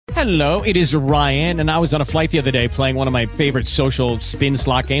Hello, it is Ryan, and I was on a flight the other day playing one of my favorite social spin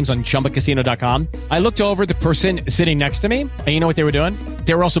slot games on ChumbaCasino.com. I looked over at the person sitting next to me, and you know what they were doing?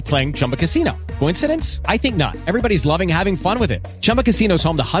 They were also playing Chumba Casino. Coincidence? I think not. Everybody's loving having fun with it. Chumba Casino is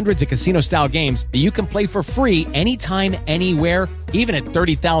home to hundreds of casino-style games that you can play for free anytime, anywhere, even at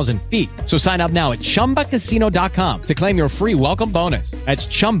 30,000 feet. So sign up now at ChumbaCasino.com to claim your free welcome bonus. That's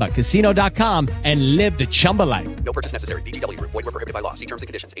ChumbaCasino.com and live the Chumba life. No purchase necessary. VGW. Void where prohibited by law. See terms and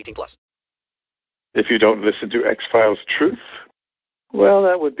conditions. 18+. If you don't listen to X-Files Truth, well,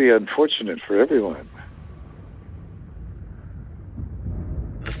 that would be unfortunate for everyone.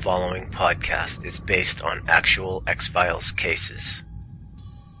 The following podcast is based on actual X-Files cases.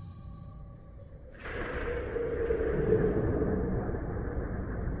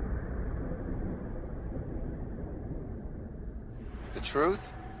 The truth?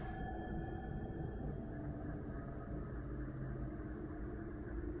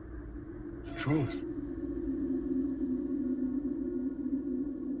 The truth.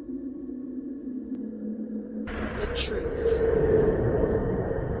 The truth.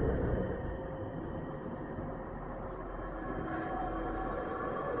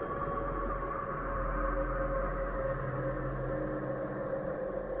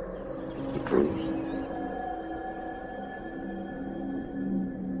 The truth.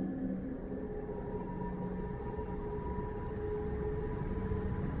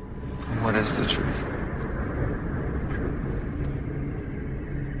 What is the truth?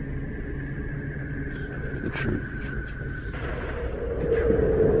 The truth.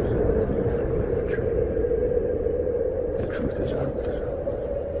 The truth is out there.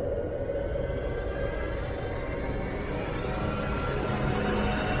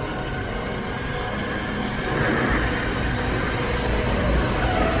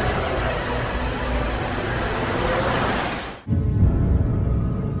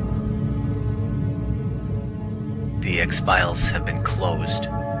 The X-Files have been closed.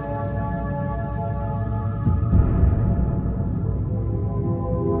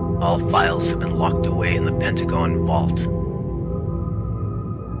 All files have been locked away in the Pentagon vault.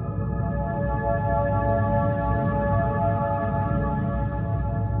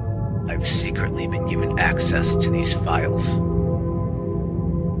 I've secretly been given access to these files.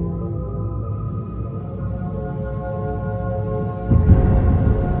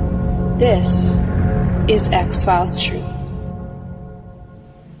 This is X-Files Truth.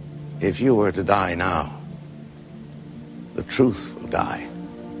 If you were to die now, the truth will die,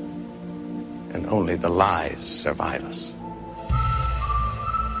 and only the lies survive us.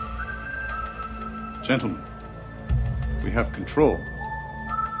 Gentlemen, we have control.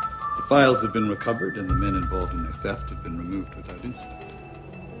 The files have been recovered and the men involved in their theft have been removed without incident.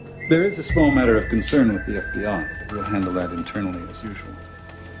 There is a small matter of concern with the FBI, but we'll handle that internally as usual.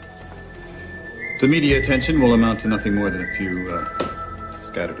 The media attention will amount to nothing more than a few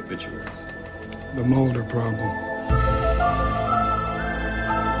scattered obituaries. The Mulder problem.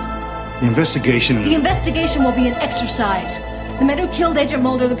 The investigation will be an exercise. The men who killed Agent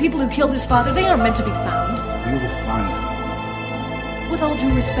Mulder, the people who killed his father, they aren't meant to be found. We will find them. With all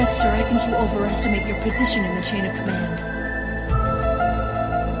due respect, sir, I think you overestimate your position in the chain of command.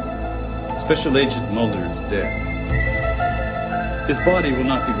 Special Agent Mulder is dead. His body will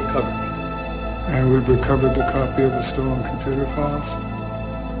not be recovered. And we've recovered the copy of the stolen computer files?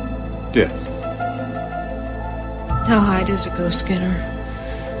 Yes. How high does it go, Skinner?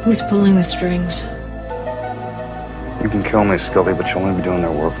 Who's pulling the strings? You can kill me, Scully, but you'll only be doing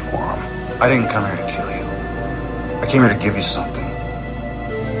their work for them. I didn't come here to kill you. I came here to give you something.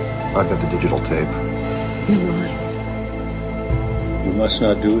 I've got the digital tape. You're lying. You must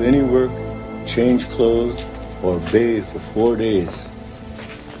not do any work, change clothes, or bathe for 4 days.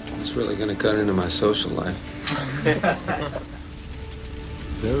 It's really going to cut into my social life.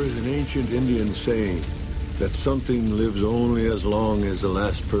 There is an ancient Indian saying that something lives only as long as the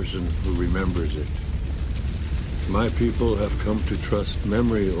last person who remembers it. My people have come to trust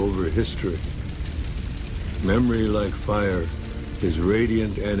memory over history. Memory, like fire, is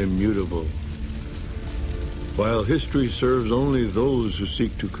radiant and immutable. While history serves only those who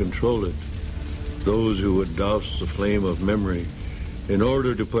seek to control it, those who would douse the flame of memory in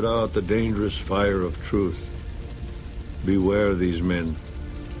order to put out the dangerous fire of truth. Beware these men,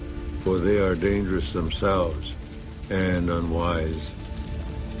 for they are dangerous themselves and unwise.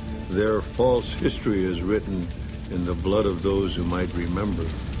 Their false history is written in the blood of those who might remember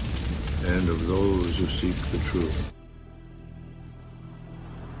and of those who seek the truth.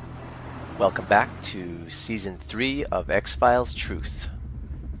 Welcome back to Season 3 of X-Files Truth.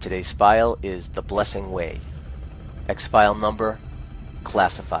 Today's file is The Blessing Way. X-File number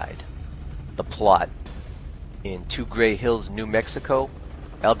Classified. The plot. In Two Gray Hills, New Mexico,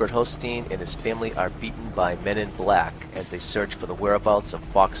 Albert Hosteen and his family are beaten by men in black as they search for the whereabouts of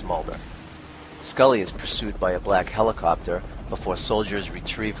Fox Mulder. Scully is pursued by a black helicopter before soldiers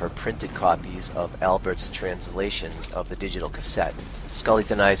retrieve her printed copies of Albert's translations of the digital cassette. Scully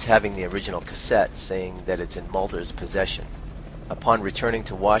denies having the original cassette, saying that it's in Mulder's possession. Upon returning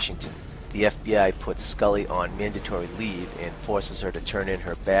to Washington, the FBI puts Scully on mandatory leave and forces her to turn in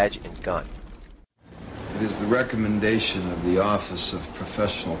her badge and gun. It is the recommendation of the Office of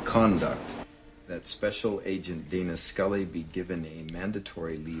Professional Conduct that Special Agent Dana Scully be given a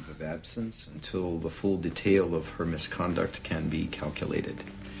mandatory leave of absence until the full detail of her misconduct can be calculated.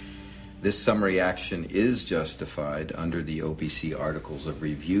 This summary action is justified under the OPC Articles of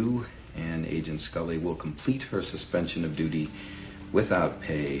Review, and Agent Scully will complete her suspension of duty without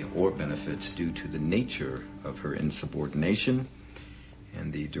pay or benefits due to the nature of her insubordination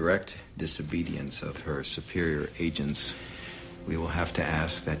and the direct disobedience of her superior agents. We will have to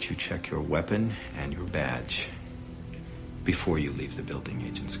ask that you check your weapon and your badge before you leave the building,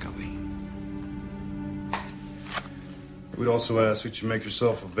 Agent Scully. We'd also ask that you make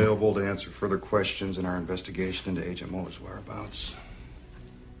yourself available to answer further questions in our investigation into Agent Mulder's whereabouts.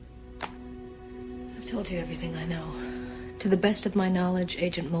 I've told you everything I know. To the best of my knowledge,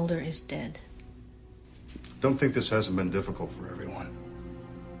 Agent Mulder is dead. Don't think this hasn't been difficult for everyone.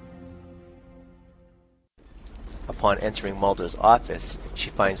 Upon entering Mulder's office, she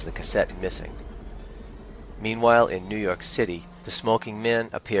finds the cassette missing. Meanwhile, in New York City, the smoking man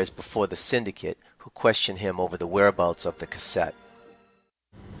appears before the syndicate, who question him over the whereabouts of the cassette.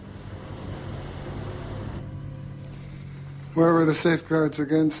 Where were the safeguards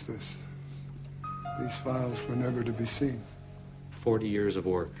against this? These files were never to be seen. 40 years of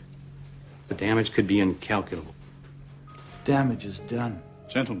work. The damage could be incalculable. Damage is done.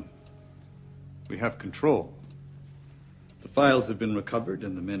 Gentlemen, we have control. The files have been recovered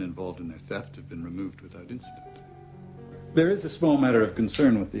and the men involved in their theft have been removed without incident. There is a small matter of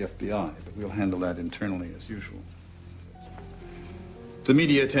concern with the FBI, but we'll handle that internally as usual. The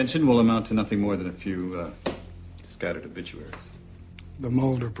media attention will amount to nothing more than a few scattered obituaries. The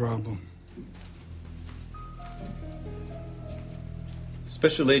Mulder problem.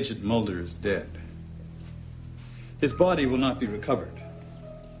 Special Agent Mulder is dead. His body will not be recovered.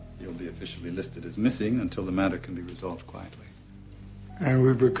 He'll be officially listed as missing until the matter can be resolved quietly. And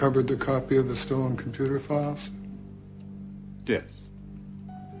we've recovered the copy of the stolen computer files? Yes.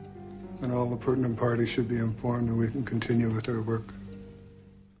 And all the pertinent parties should be informed and we can continue with our work.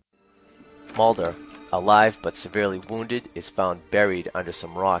 Mulder, alive but severely wounded, is found buried under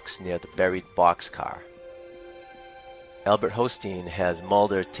some rocks near the buried boxcar. Albert Hosteen has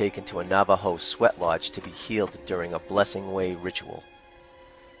Mulder taken to a Navajo sweat lodge to be healed during a Blessing Way ritual.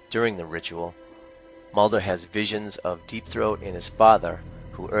 During the ritual, Mulder has visions of Deep Throat and his father,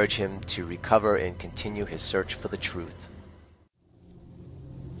 who urge him to recover and continue his search for the truth.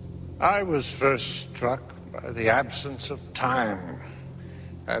 I was first struck by the absence of time,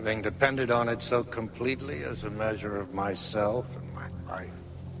 having depended on it so completely as a measure of myself and my life.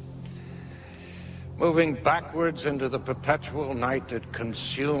 Moving backwards into the perpetual night that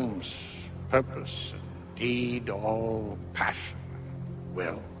consumes purpose and deed, all passion and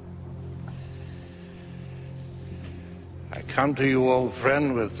will. I come to you, old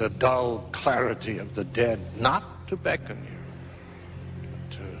friend, with the dull clarity of the dead, not to beckon you,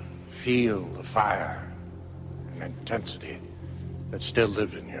 but to feel the fire and intensity that still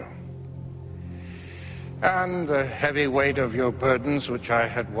live in you. And the heavy weight of your burdens, which I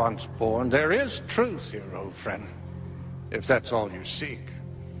had once borne. There is truth here, old friend, if that's all you seek.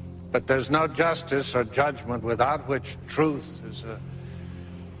 But there's no justice or judgment without which truth is a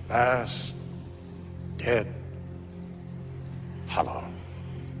vast, dead hollow.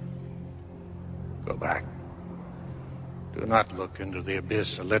 Go back. Do not look into the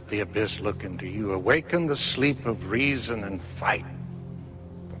abyss, or let the abyss look into you. Awaken the sleep of reason and fight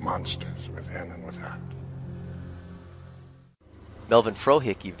the monsters within and without. Melvin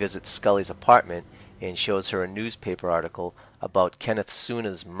Frohickey visits Scully's apartment and shows her a newspaper article about Kenneth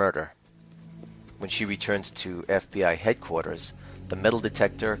Suna's murder. When she returns to FBI headquarters, the metal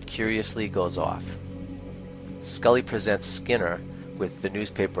detector curiously goes off. Scully presents Skinner with the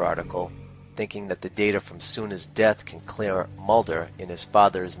newspaper article, thinking that the data from Suna's death can clear Mulder in his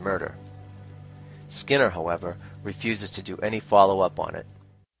father's murder. Skinner, however, refuses to do any follow-up on it.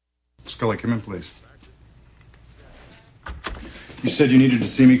 Scully, come in, please. You said you needed to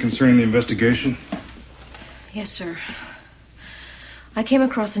see me concerning the investigation? Yes, sir. I came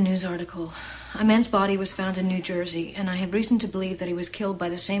across a news article A man's body was found in New Jersey, and I have reason to believe that he was killed by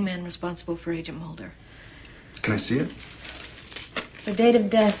the same man responsible for Agent Mulder. Can I see it? The date of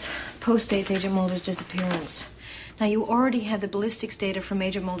death postdates Agent Mulder's disappearance. Now, you already have the ballistics data from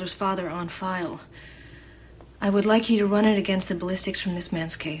Agent Mulder's father on file. I would like you to run it against the ballistics from this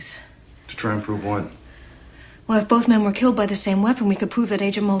man's case. To try and prove what? Well, if both men were killed by the same weapon, we could prove that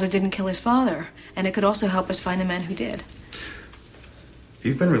Agent Mulder didn't kill his father, and it could also help us find the man who did.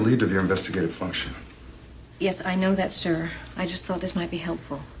 You've been relieved of your investigative function. Yes, I know that, sir. I just thought this might be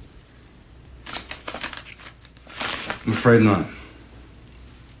helpful. I'm afraid not.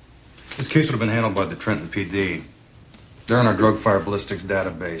 This case would have been handled by the Trenton PD. They're on our drug fire ballistics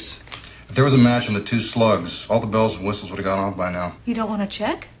database. If there was a match on the two slugs, all the bells and whistles would have gone off by now. You don't want to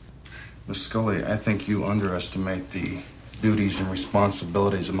check? Miss Scully, I think you underestimate the duties and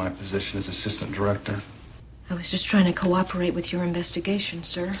responsibilities of my position as assistant director. I was just trying to cooperate with your investigation,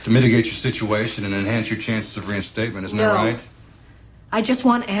 sir. To mitigate your situation and enhance your chances of reinstatement, isn't that right? I just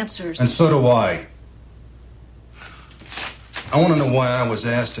want answers. And so do I. I want to know why I was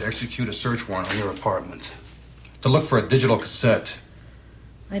asked to execute a search warrant on your apartment. To look for a digital cassette.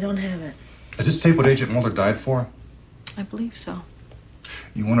 I don't have it. Is this tape what Agent Mulder died for? I believe so.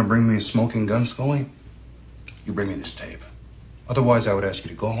 You want to bring me a smoking gun, Scully? You bring me this tape. Otherwise, I would ask you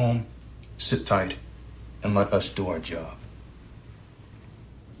to go home, sit tight, and let us do our job.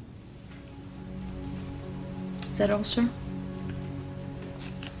 Is that all, sir?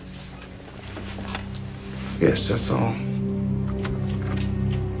 Yes, that's all.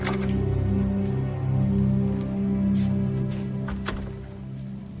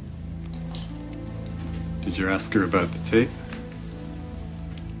 Did you ask her about the tape?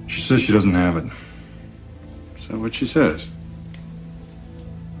 She says she doesn't have it. Is that what she says?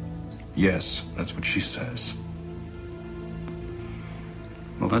 Yes, that's what she says.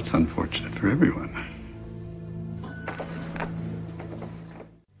 Well, that's unfortunate for everyone.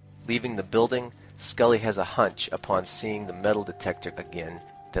 Leaving the building, Scully has a hunch upon seeing the metal detector again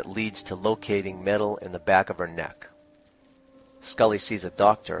that leads to locating metal in the back of her neck. Scully sees a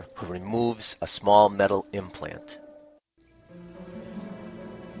doctor who removes a small metal implant.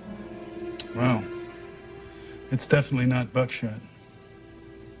 Well, it's definitely not buckshot.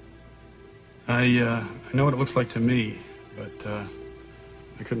 I know what it looks like to me, but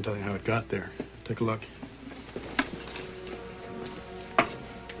I couldn't tell you how it got there. Take a look.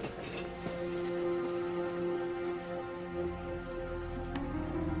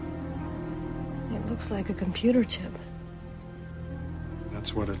 It looks like a computer chip.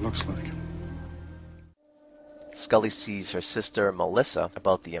 That's what it looks like. Scully sees her sister Melissa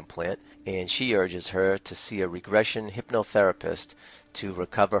about the implant, and she urges her to see a regression hypnotherapist to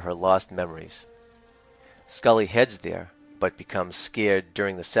recover her lost memories. Scully heads there, but becomes scared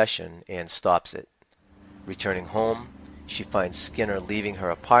during the session and stops it. Returning home, she finds Skinner leaving her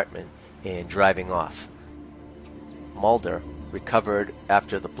apartment and driving off. Mulder, recovered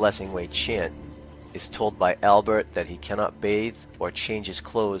after the Blessing Way chant, is told by Albert that he cannot bathe or change his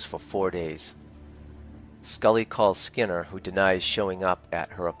clothes for 4 days. Scully calls Skinner, who denies showing up at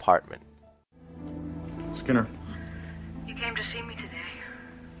her apartment. Skinner. You came to see me today.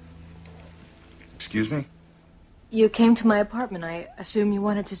 Excuse me? You came to my apartment. I assume you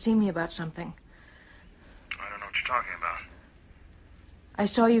wanted to see me about something. I don't know what you're talking about. I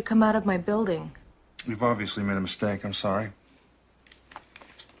saw you come out of my building. You've obviously made a mistake. I'm sorry.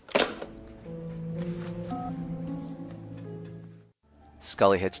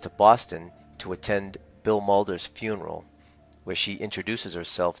 Scully heads to Boston to attend Bill Mulder's funeral, where she introduces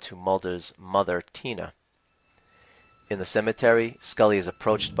herself to Mulder's mother, Tina. In the cemetery, Scully is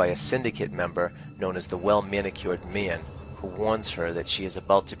approached by a syndicate member known as the Well-Manicured Man, who warns her that she is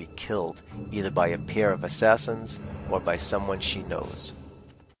about to be killed, either by a pair of assassins or by someone she knows.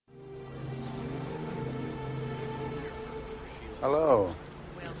 Hello.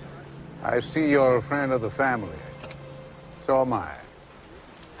 I see you're a friend of the family. So am I.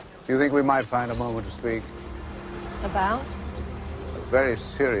 Do you think we might find a moment to speak? About? A very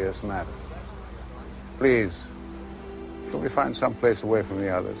serious matter. Please, shall we find some place away from the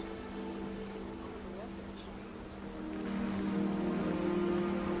others?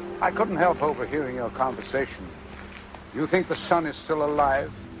 I couldn't help overhearing your conversation. You think the sun is still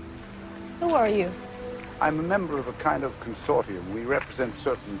alive? Who are you? I'm a member of a kind of consortium. We represent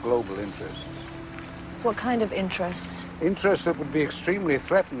certain global interests. What kind of interests? Interests that would be extremely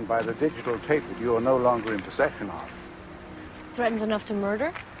threatened by the digital tape that you are no longer in possession of. Threatened enough to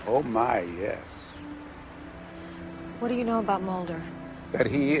murder? Oh my, yes. What do you know about Mulder? That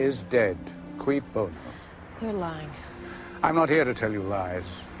he is dead. Cui bono. You're lying. I'm not here to tell you lies.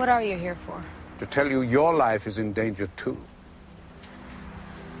 What are you here for? to tell you your life is in danger too.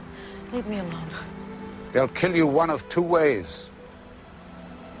 Leave me alone. They'll kill you one of two ways.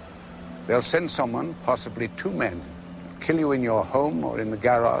 They'll send someone, possibly two men, kill you in your home or in the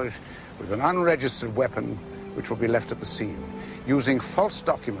garage with an unregistered weapon which will be left at the scene. Using false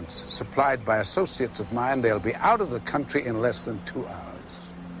documents supplied by associates of mine, they'll be out of the country in less than 2 hours.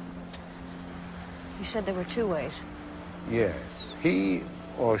 You said there were two ways. Yes, he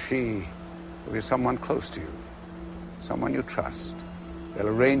or she will be someone close to you, someone you trust. They'll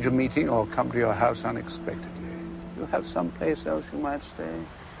arrange a meeting or come to your house unexpectedly. You have someplace else you might stay.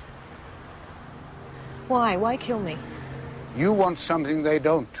 Why? Why kill me? You want something they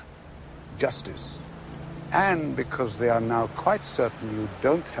don't. Justice. And because they are now quite certain you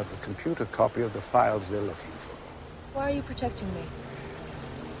don't have the computer copy of the files they're looking for. Why are you protecting me?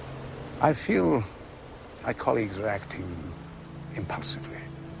 I feel my colleagues are acting impulsively.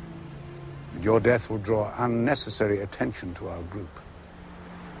 And your death will draw unnecessary attention to our group.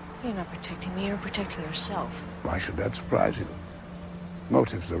 You're not protecting me, you're protecting yourself. Why should that surprise you?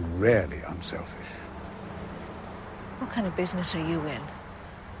 Motives are rarely unselfish. What kind of business are you in?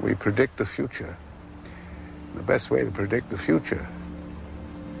 We predict the future. The best way to predict the future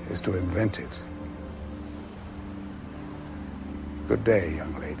is to invent it. Good day,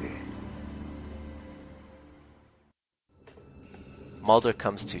 young lady. Mulder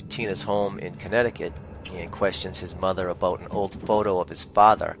comes to Tina's home in Connecticut and questions his mother about an old photo of his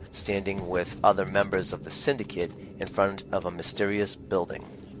father standing with other members of the syndicate in front of a mysterious building.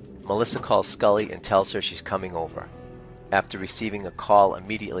 Melissa calls Scully and tells her she's coming over. After receiving a call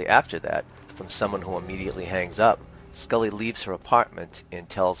immediately after that from someone who immediately hangs up, Scully leaves her apartment and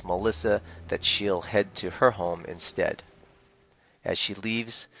tells Melissa that she'll head to her home instead. As she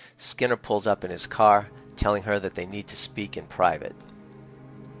leaves, Skinner pulls up in his car, telling her that they need to speak in private.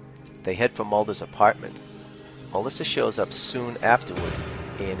 They head for Mulder's apartment. Melissa shows up soon afterward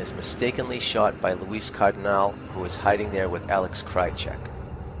and is mistakenly shot by Luis Cardinal, who is hiding there with Alex Krycek.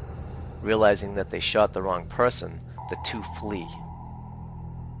 Realizing that they shot the wrong person, the two flee.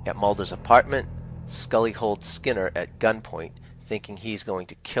 At Mulder's apartment, Scully holds Skinner at gunpoint, thinking he's going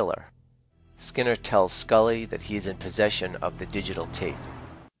to kill her. Skinner tells Scully that he's in possession of the digital tape.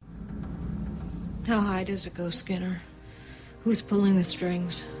 How high does it go, Skinner? Who's pulling the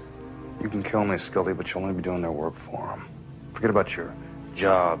strings? You can kill me, Scully, but you'll only be doing their work for them. Forget about your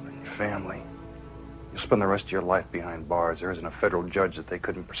job and your family. You'll spend the rest of your life behind bars. There isn't a federal judge that they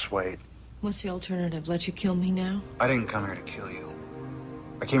couldn't persuade. What's the alternative? Let you kill me now? I didn't come here to kill you.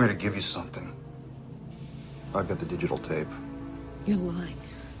 I came here to give you something. I've got the digital tape. You're lying.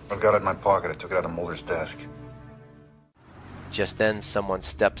 I've got it in my pocket. I took it out of Mulder's desk. Just then, someone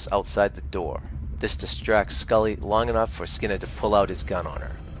steps outside the door. This distracts Scully long enough for Skinner to pull out his gun on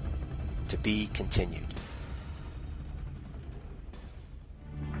her. To be continued.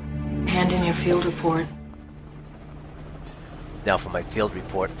 Hand in your field report. Now for my field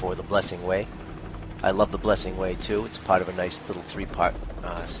report for The Blessing Way. I love The Blessing Way too. It's part of a nice little three-part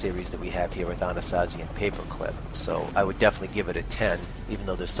series that we have here with Anasazi and Paperclip. So I would definitely give it a 10, even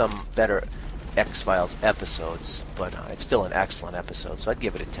though there's some better X-Files episodes, but it's still an excellent episode, so I'd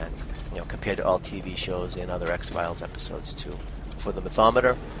give it a 10, compared to all TV shows and other X-Files episodes too. For the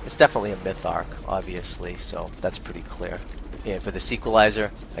mythometer, it's definitely a myth arc, obviously, so that's pretty clear. And for the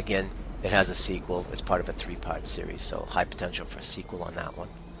sequelizer, again, it has a sequel. It's part of a three-part series, so high potential for a sequel on that one.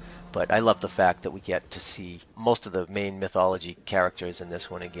 But I love the fact that we get to see most of the main mythology characters in this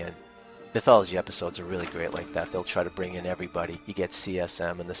one again. Mythology episodes are really great like that. They'll try to bring in everybody. You get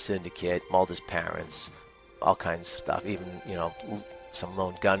CSM and the Syndicate, Mulder's parents, all kinds of stuff. Even, some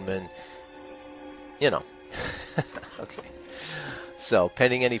lone gunmen. Okay. So,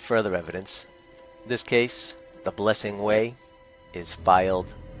 pending any further evidence, in this case, The Blessing Way is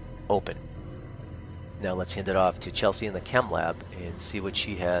filed open. Now let's hand it off to Chelsea in the chem lab and see what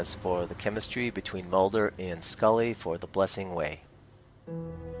she has for the chemistry between Mulder and Scully for The Blessing Way.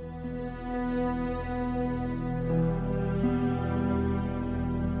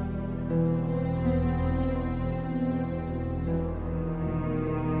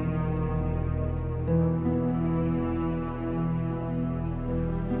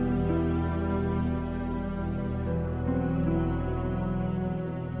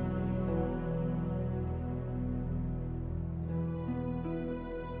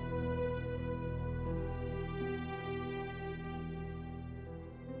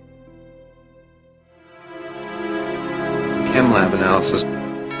 Chem lab analysis.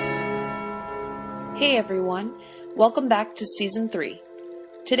 Hey everyone, welcome back to Season 3.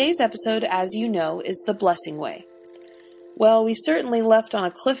 Today's episode, as you know, is The Blessing Way. Well, we certainly left on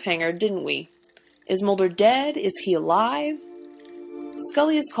a cliffhanger, didn't we? Is Mulder dead? Is he alive?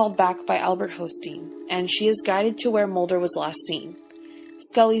 Scully is called back by Albert Hosteen, and she is guided to where Mulder was last seen.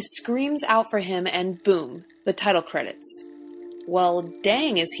 Scully screams out for him, and boom, the title credits. Well,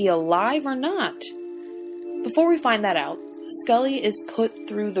 dang, is he alive or not? Before we find that out, Scully is put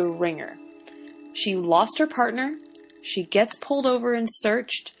through the ringer. She lost her partner, she gets pulled over and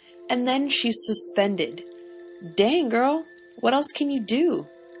searched, and then she's suspended. Dang, girl, what else can you do?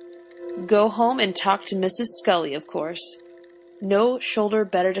 Go home and talk to Mrs. Scully, of course. No shoulder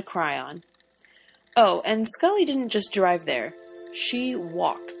better to cry on. Oh, and Scully didn't just drive there. She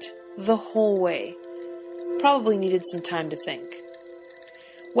walked the whole way. Probably needed some time to think.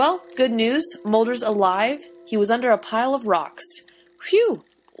 Well, good news. Mulder's alive. He was under a pile of rocks. Phew!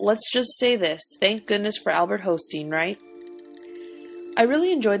 Let's just say this. Thank goodness for Albert Hosteen, right? I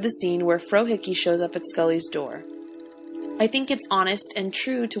really enjoyed the scene where Fro Hickey shows up at Scully's door. I think it's honest and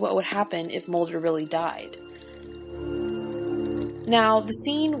true to what would happen if Mulder really died. Now, the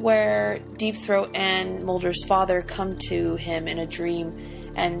scene where Deep Throat and Mulder's father come to him in a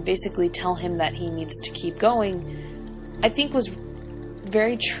dream and basically tell him that he needs to keep going, I think was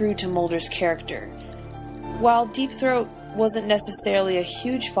very true to Mulder's character. While Deep Throat wasn't necessarily a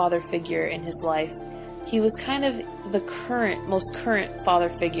huge father figure in his life, he was kind of the most current father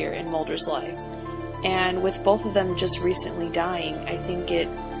figure in Mulder's life. And with both of them just recently dying, I think it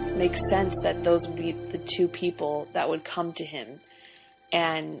makes sense that those would be the two people that would come to him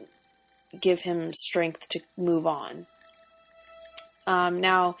and give him strength to move on.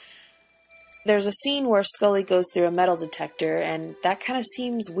 Now, there's a scene where Scully goes through a metal detector, and that kind of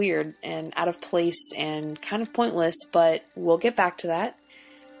seems weird and out of place and kind of pointless, but we'll get back to that.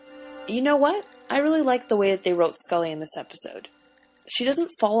 You know what? I really like the way that they wrote Scully in this episode. She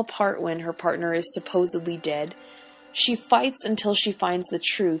doesn't fall apart when her partner is supposedly dead. She fights until she finds the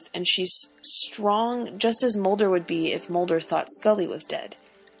truth, and she's strong just as Mulder would be if Mulder thought Scully was dead.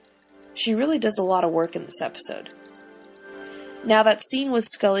 She really does a lot of work in this episode. Now, that scene with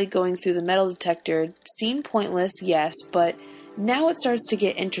Scully going through the metal detector seemed pointless, yes, but now it starts to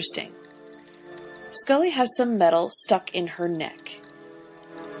get interesting. Scully has some metal stuck in her neck.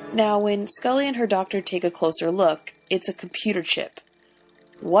 Now, when Scully and her doctor take a closer look, it's a computer chip.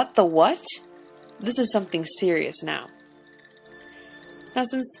 What the what? This is something serious now. Now,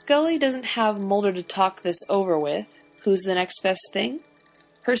 since Scully doesn't have Mulder to talk this over with, who's the next best thing?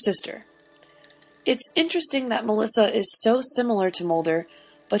 Her sister. It's interesting that Melissa is so similar to Mulder,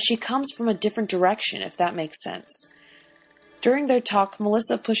 but she comes from a different direction, if that makes sense. During their talk,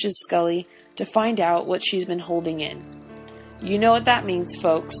 Melissa pushes Scully to find out what she's been holding in. You know what that means,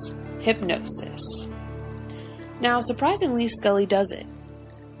 folks. Hypnosis. Now, surprisingly, Scully does it.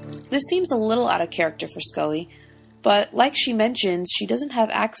 This seems a little out of character for Scully, but like she mentions, she doesn't have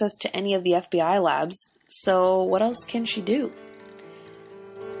access to any of the FBI labs, so what else can she do?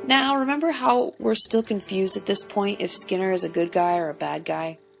 Now, remember how we're still confused at this point if Skinner is a good guy or a bad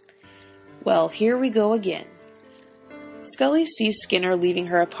guy? Well, here we go again. Scully sees Skinner leaving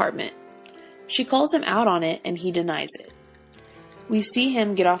her apartment. She calls him out on it, and he denies it. We see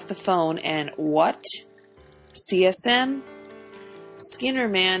him get off the phone and, what? CSM? Skinner,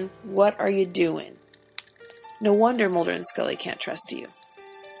 man, what are you doing? No wonder Mulder and Scully can't trust you.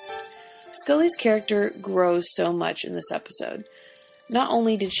 Scully's character grows so much in this episode. Not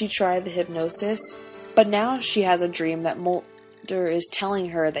only did she try the hypnosis, but now she has a dream that Mulder is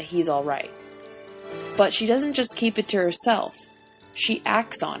telling her that he's alright. But she doesn't just keep it to herself. She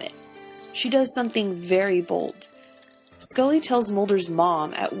acts on it. She does something very bold. Scully tells Mulder's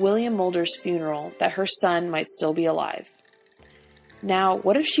mom at William Mulder's funeral that her son might still be alive. Now,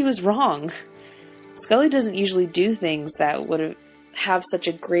 what if she was wrong? Scully doesn't usually do things that would have such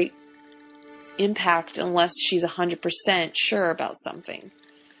a great impact unless she's 100% sure about something.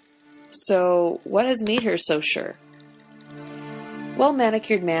 So, what has made her so sure?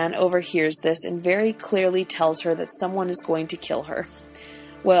 Well-manicured man overhears this and very clearly tells her that someone is going to kill her.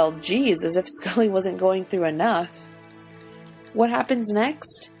 Well, geez, as if Scully wasn't going through enough. What happens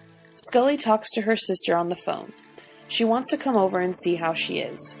next? Scully talks to her sister on the phone. She wants to come over and see how she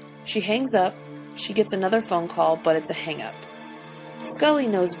is. She hangs up. She gets another phone call, but it's a hang-up. Scully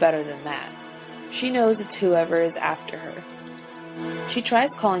knows better than that. She knows it's whoever is after her. She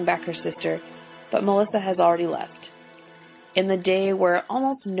tries calling back her sister, but Melissa has already left. In the day where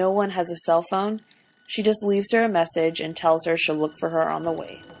almost no one has a cell phone, she just leaves her a message and tells her she'll look for her on the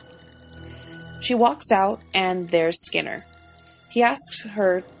way. She walks out, and there's Skinner. He asks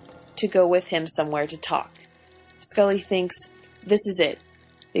her to go with him somewhere to talk. Scully thinks, this is it.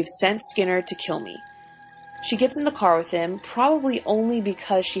 They've sent Skinner to kill me. She gets in the car with him, probably only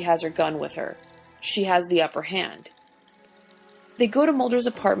because she has her gun with her. she has the upper hand. They go to Mulder's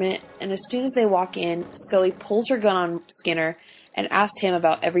apartment, and as soon as they walk in, Scully pulls her gun on Skinner and asks him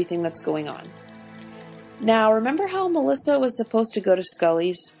about everything that's going on. Now, remember how Melissa was supposed to go to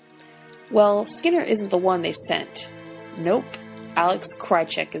Scully's? Well, Skinner isn't the one they sent. Nope. Alex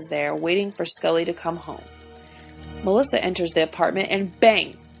Krycek is there, waiting for Scully to come home. Melissa enters the apartment and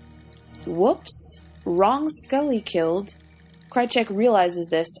bang! Whoops! Wrong Scully killed. Krycek realizes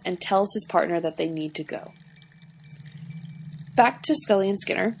this and tells his partner that they need to go. Back to Scully and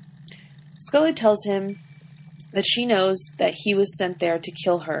Skinner. Scully tells him that she knows that he was sent there to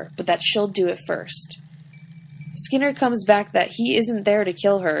kill her, but that she'll do it first. Skinner comes back that he isn't there to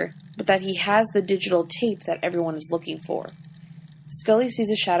kill her, but that he has the digital tape that everyone is looking for. Scully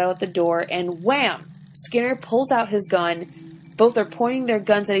sees a shadow at the door, and wham! Skinner pulls out his gun. Both are pointing their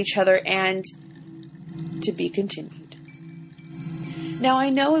guns at each other, and to be continued. Now, I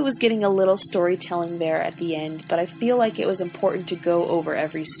know it was getting a little storytelling there at the end, but I feel like it was important to go over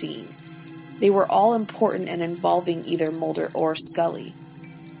every scene. They were all important and involving either Mulder or Scully.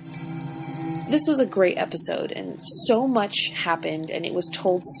 This was a great episode, and so much happened, and it was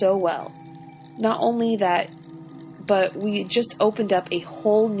told so well. Not only that, but we just opened up a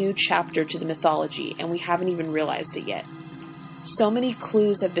whole new chapter to the mythology, and we haven't even realized it yet. So many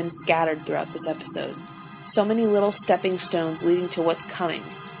clues have been scattered throughout this episode. So many little stepping stones leading to what's coming.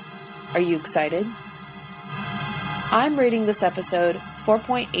 Are you excited? I'm rating this episode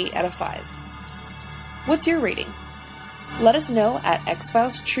 4.8 out of 5. What's your rating? Let us know at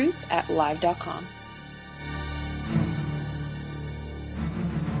xfilestruth@live.com.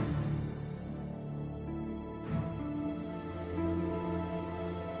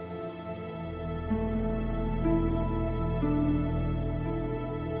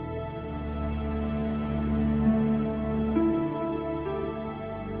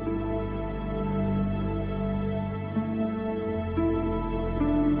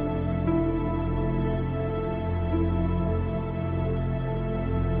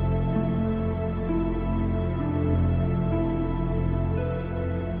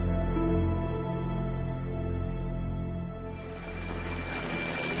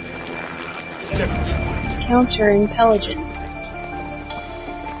 Counterintelligence.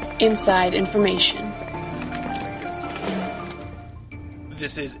 Inside information.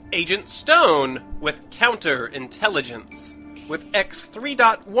 This is Agent Stone with Counterintelligence, with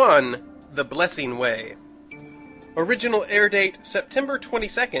X3.1, The Blessing Way. Original air date September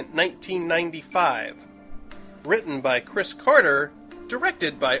 22nd, 1995. Written by Chris Carter,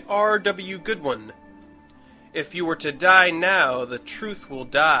 directed by R.W. Goodwin. If you were to die now, the truth will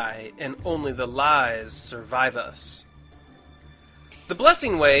die, and only the lies survive us. The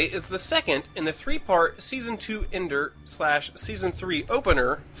Blessing Way is the second in the three-part Season 2 Ender/Season 3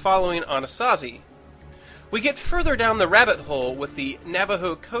 opener following Anasazi. We get further down the rabbit hole with the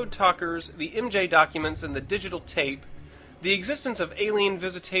Navajo code talkers, the MJ documents and the digital tape, the existence of alien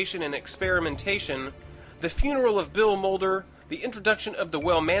visitation and experimentation, the funeral of Bill Mulder, the introduction of the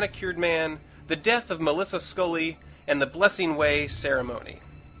well-manicured man, the death of Melissa Scully, and the Blessing Way ceremony.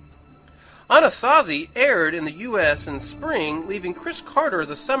 Anasazi aired in the U.S. in spring, leaving Chris Carter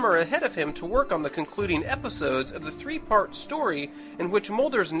the summer ahead of him to work on the concluding episodes of the three-part story in which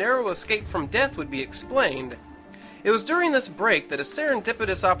Mulder's narrow escape from death would be explained. It was during this break that a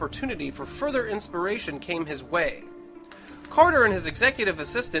serendipitous opportunity for further inspiration came his way. Carter and his executive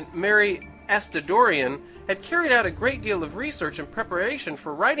assistant, Mary Astadorian, had carried out a great deal of research and preparation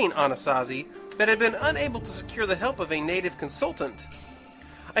for writing Anasazi, but had been unable to secure the help of a native consultant.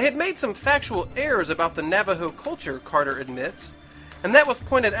 I had made some factual errors about the Navajo culture, Carter admits, and that was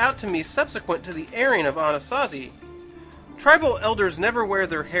pointed out to me subsequent to the airing of Anasazi. Tribal elders never wear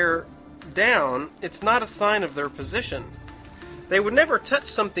their hair down. It's not a sign of their position. They would never touch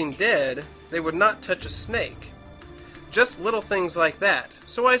something dead. They would not touch a snake. Just little things like that.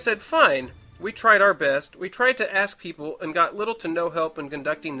 So I said, fine. We tried our best. We tried to ask people and got little to no help in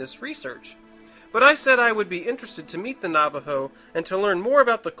conducting this research. But I said I would be interested to meet the Navajo and to learn more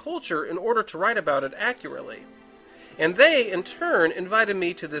about the culture in order to write about it accurately. And they, in turn, invited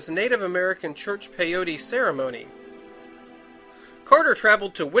me to this Native American church peyote ceremony. Carter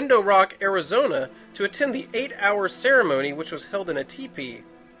traveled to Window Rock, Arizona to attend the 8-hour ceremony which was held in a teepee.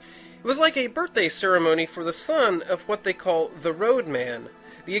 It was like a birthday ceremony for the son of what they call the Road Man,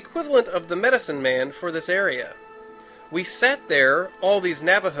 the equivalent of the Medicine Man for this area. We sat there, all these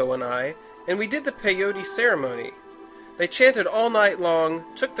Navajo and I, and we did the peyote ceremony. They chanted all night long,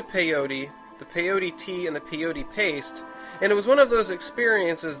 took the peyote tea and the peyote paste, and it was one of those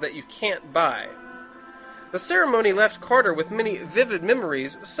experiences that you can't buy. The ceremony left Carter with many vivid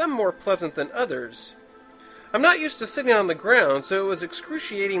memories, some more pleasant than others. I'm not used to sitting on the ground, so it was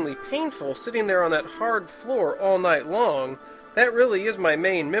excruciatingly painful sitting there on that hard floor all night long. That really is my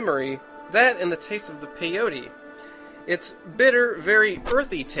main memory, that and the taste of the peyote. It's bitter, very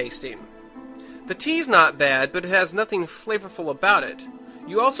earthy tasting. The tea's not bad, but it has nothing flavorful about it.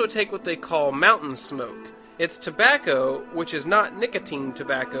 You also take what they call mountain smoke. It's tobacco, which is not nicotine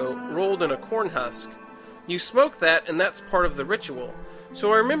tobacco, rolled in a corn husk. You smoke that, and that's part of the ritual.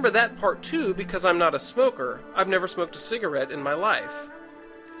 So I remember that part too because I'm not a smoker. I've never smoked a cigarette in my life.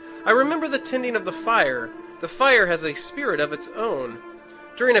 I remember the tending of the fire. The fire has a spirit of its own.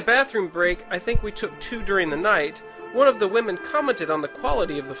 During a bathroom break, I think we took 2 during the night, one of the women commented on the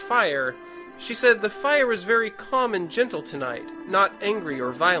quality of the fire. She said the fire is very calm and gentle tonight, not angry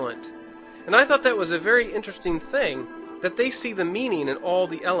or violent. And I thought that was a very interesting thing, that they see the meaning in all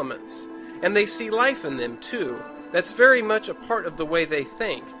the elements. And they see life in them too. That's very much a part of the way they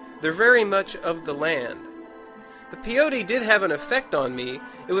think. They're very much of the land. The peyote did have an effect on me.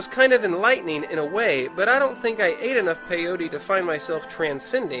 It was kind of enlightening in a way, but I don't think I ate enough peyote to find myself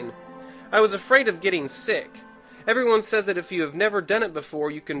transcending. I was afraid of getting sick. Everyone says that if you have never done it before,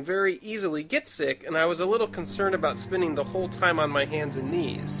 you can very easily get sick, and I was a little concerned about spending the whole time on my hands and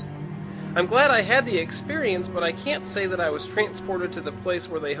knees. I'm glad I had the experience, but I can't say that I was transported to the place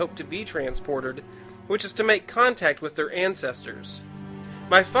where they hope to be transported, which is to make contact with their ancestors.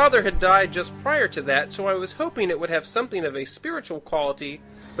 My father had died just prior to that, so I was hoping it would have something of a spiritual quality,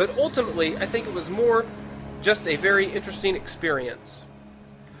 but ultimately I think it was more just a very interesting experience.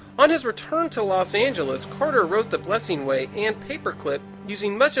 On his return to Los Angeles, Carter wrote The Blessing Way and Paperclip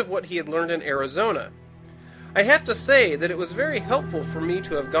using much of what he had learned in Arizona. I have to say that it was very helpful for me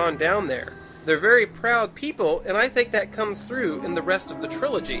to have gone down there. They're very proud people, and I think that comes through in the rest of the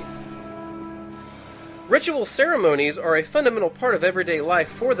trilogy. Ritual ceremonies are a fundamental part of everyday life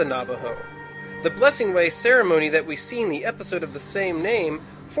for the Navajo. The Blessing Way ceremony that we see in the episode of the same name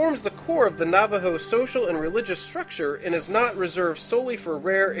forms the core of the Navajo social and religious structure and is not reserved solely for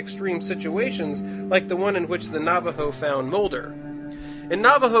rare extreme situations like the one in which the Navajo found Mulder. In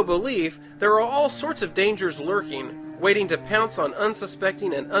Navajo belief, there are all sorts of dangers lurking, waiting to pounce on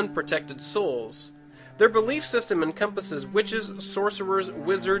unsuspecting and unprotected souls. Their belief system encompasses witches, sorcerers,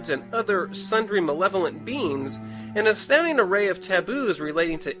 wizards, and other sundry malevolent beings, an astounding array of taboos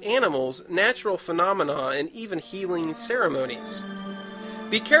relating to animals, natural phenomena, and even healing ceremonies.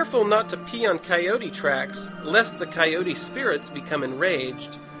 Be careful not to pee on coyote tracks, lest the coyote spirits become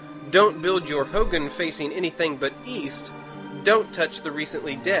enraged. Don't build your hogan facing anything but east. Don't touch the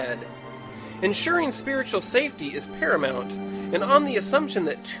recently dead. Ensuring spiritual safety is paramount, and on the assumption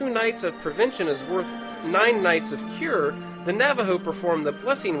that 2 nights of prevention is worth 9 nights of cure, the Navajo perform the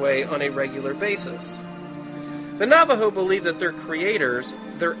Blessing Way on a regular basis. The Navajo believe that their creators,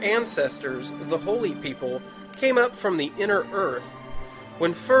 their ancestors, the holy people, came up from the inner earth.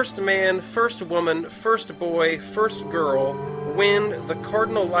 When first man, first woman, first boy, first girl, wind, the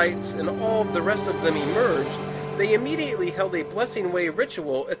cardinal lights, and all the rest of them emerged, they immediately held a Blessing Way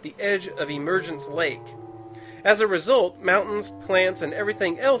ritual at the edge of Emergence Lake. As a result, mountains, plants, and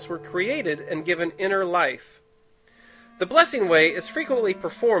everything else were created and given inner life. The Blessing Way is frequently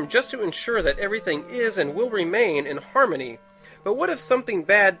performed just to ensure that everything is and will remain in harmony. But what if something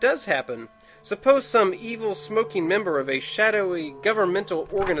bad does happen? Suppose some evil smoking member of a shadowy governmental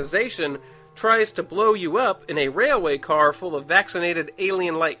organization tries to blow you up in a railway car full of vaccinated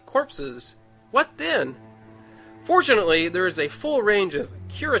alien-like corpses. What then? Fortunately, there is a full range of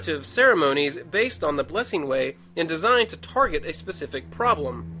curative ceremonies based on the Blessing Way and designed to target a specific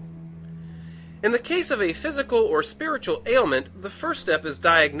problem. In the case of a physical or spiritual ailment, the first step is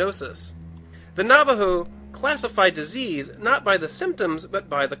diagnosis. The Navajo classify disease not by the symptoms but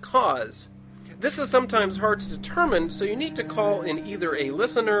by the cause. This is sometimes hard to determine, so you need to call in either a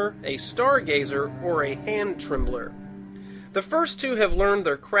listener, a stargazer, or a hand trembler. The first 2 have learned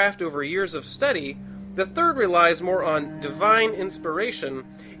their craft over years of study. The third relies more on divine inspiration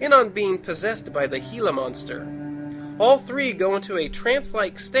and on being possessed by the Gila monster. All 3 go into a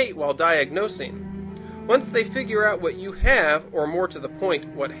trance-like state while diagnosing. Once they figure out what you have, or more to the point,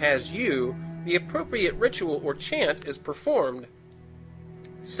 what has you, the appropriate ritual or chant is performed.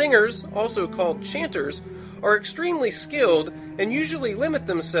 Singers, also called chanters, are extremely skilled and usually limit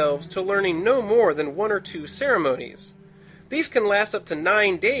themselves to learning no more than 1 or 2 ceremonies. These can last up to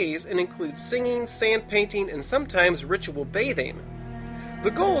 9 days and include singing, sand painting, and sometimes ritual bathing. The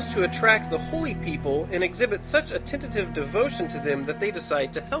goal is to attract the holy people and exhibit such a tentative devotion to them that they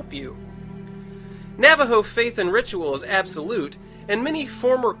decide to help you. Navajo faith and ritual is absolute, and many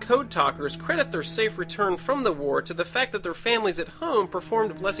former code talkers credit their safe return from the war to the fact that their families at home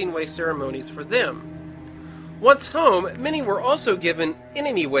performed Blessing Way ceremonies for them. Once home, many were also given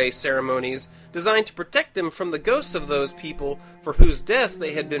Enemy Way ceremonies designed to protect them from the ghosts of those people for whose deaths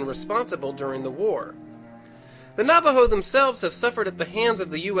they had been responsible during the war. The Navajo themselves have suffered at the hands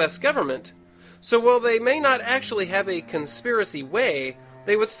of the U.S. government, so while they may not actually have a conspiracy way,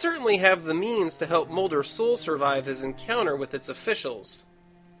 they would certainly have the means to help Mulder's soul survive his encounter with its officials.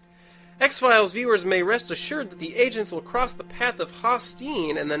 X-Files viewers may rest assured that the agents will cross the path of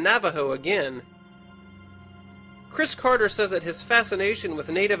Hosteen and the Navajo again. Chris Carter says that his fascination with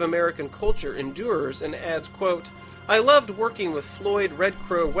Native American culture endures and adds, quote, "I loved working with Floyd Red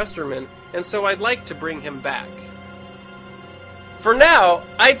Crow Westerman, and so I'd like to bring him back." For now,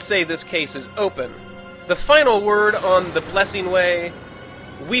 I'd say this case is open. The final word on the Blessing Way: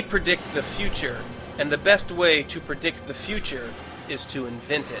 we predict the future, and the best way to predict the future is to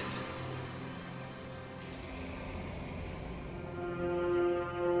invent it.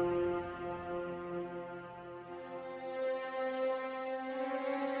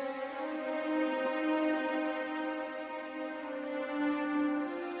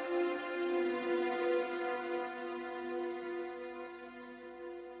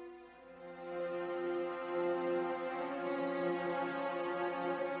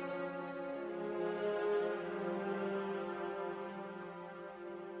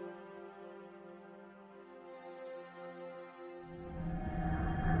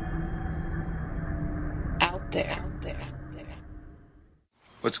 There.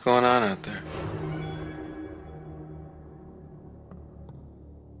 What's going on out there?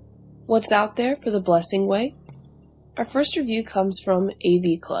 What's out there for the Blessing Way? Our first review comes from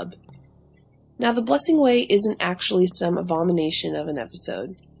AV Club. Now, the Blessing Way isn't actually some abomination of an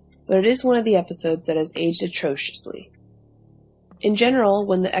episode, but it is one of the episodes that has aged atrociously. In general,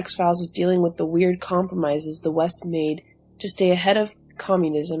 when the X-Files was dealing with the weird compromises the West made to stay ahead of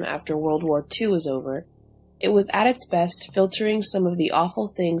communism after World War II was over, it was at its best filtering some of the awful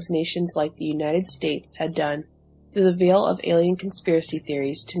things nations like the United States had done through the veil of alien conspiracy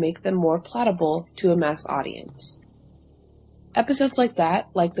theories to make them more palatable to a mass audience. Episodes like that,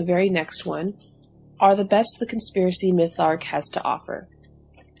 like the very next one, are the best the conspiracy myth arc has to offer,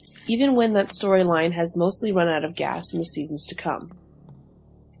 even when that storyline has mostly run out of gas in the seasons to come.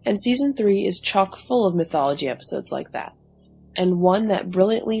 And Season 3 is chock full of mythology episodes like that, and one that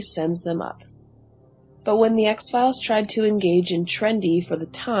brilliantly sends them up. But when the X-Files tried to engage in trendy, for the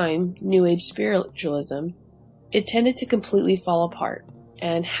time, New Age spiritualism, it tended to completely fall apart,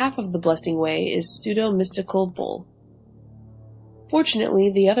 and half of the Blessing Way is pseudo-mystical bull. Fortunately,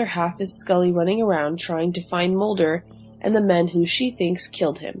 the other half is Scully running around trying to find Mulder and the men who she thinks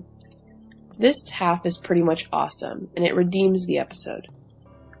killed him. This half is pretty much awesome, and it redeems the episode.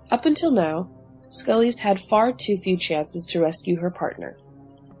 Up until now, Scully's had far too few chances to rescue her partner,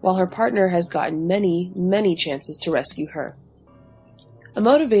 while her partner has gotten many, many chances to rescue her. A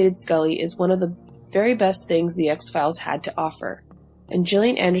motivated Scully is one of the very best things the X-Files had to offer, and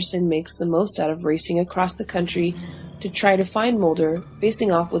Gillian Anderson makes the most out of racing across the country to try to find Mulder,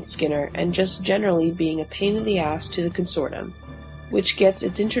 facing off with Skinner, and just generally being a pain in the ass to the consortium, which gets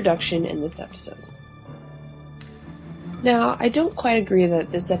its introduction in this episode. Now, I don't quite agree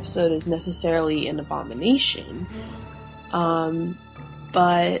that this episode is necessarily an abomination,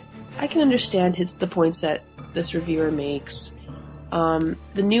 but I can understand the points that this reviewer makes. The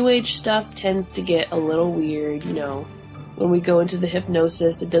New Age stuff tends to get a little weird, when we go into the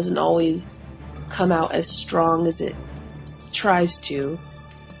hypnosis, it doesn't always come out as strong as it tries to.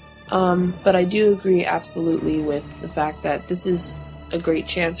 But I do agree absolutely with the fact that this is a great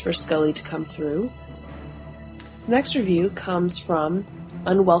chance for Scully to come through. The next review comes from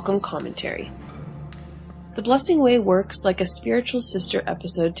Unwelcome Commentary. The Blessing Way works like a spiritual sister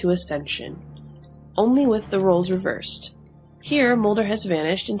episode to Ascension, only with the roles reversed. Here, Mulder has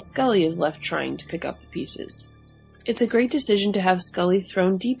vanished and Scully is left trying to pick up the pieces. It's a great decision to have Scully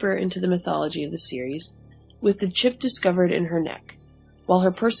thrown deeper into the mythology of the series, with the chip discovered in her neck, while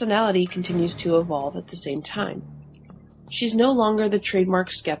her personality continues to evolve at the same time. She's no longer the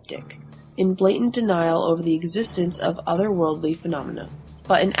trademark skeptic, in blatant denial over the existence of otherworldly phenomena,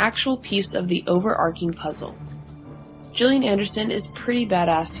 but an actual piece of the overarching puzzle. Gillian Anderson is pretty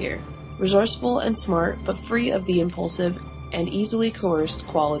badass here, resourceful and smart, but free of the impulsive and easily coerced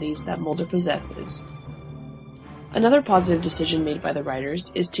qualities that Mulder possesses. Another positive decision made by the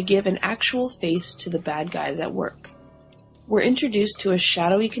writers is to give an actual face to the bad guys at work. We're introduced to a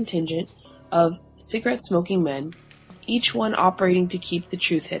shadowy contingent of cigarette-smoking men, each one operating to keep the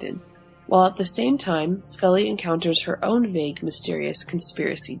truth hidden, while at the same time, Scully encounters her own vague, mysterious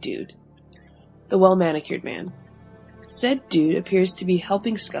conspiracy dude, the well-manicured man. Said dude appears to be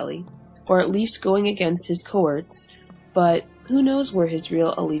helping Scully, or at least going against his cohorts, but who knows where his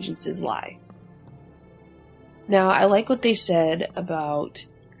real allegiances lie. Now, I like what they said about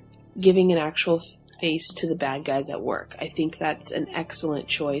giving an actual face to the bad guys at work. I think that's an excellent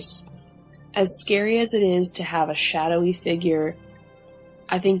choice. As scary as it is to have a shadowy figure,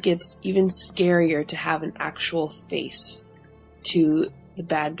 I think it's even scarier to have an actual face to the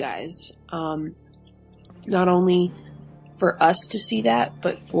bad guys. Not only for us to see that,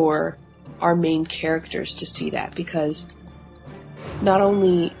 but for our main characters to see that, because not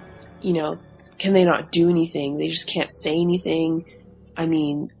only, can they not do anything, they just can't say anything. I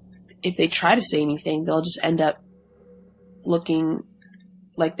mean, if they try to say anything, they'll just end up looking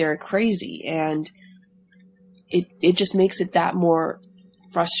like they're crazy, and it just makes it that more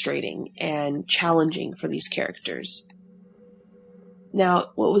frustrating and challenging for these characters.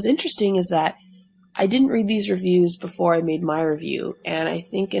 Now, what was interesting is that I didn't read these reviews before I made my review, and I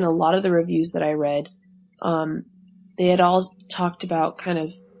think in a lot of the reviews that I read, they had all talked about kind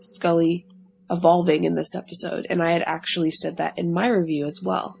of Scully evolving in this episode, and I had actually said that in my review as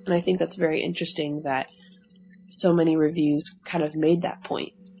well. And I think that's very interesting that so many reviews kind of made that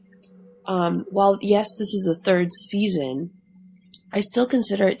point. While, yes, this is the third season, I still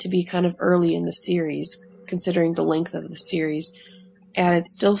consider it to be kind of early in the series, considering the length of the series, and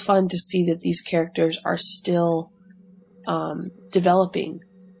it's still fun to see that these characters are still developing,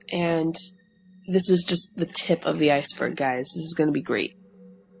 and this is just the tip of the iceberg, guys. This is going to be great.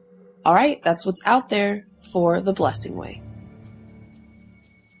 Alright, that's what's out there for The Blessing Way.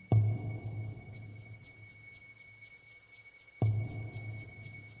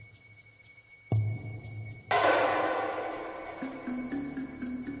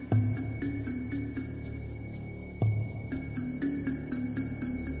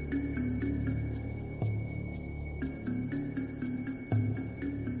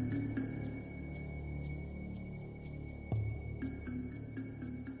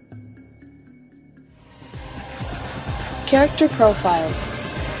 Character profiles.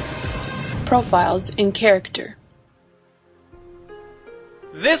 Profiles in character.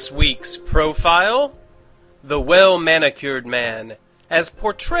 This week's profile: the well-manicured man, as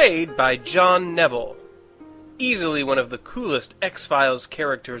portrayed by John Neville. Easily one of the coolest X-Files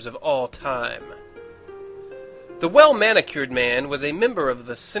characters of all time. The well-manicured man was a member of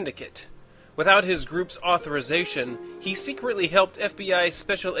the Syndicate. Without his group's authorization, he secretly helped FBI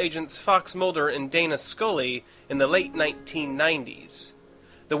Special Agents Fox Mulder and Dana Scully in the late 1990s.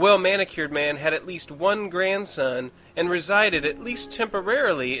 The well-manicured man had at least one grandson and resided at least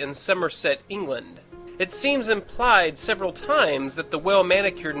temporarily in Somerset, England. It seems implied several times that the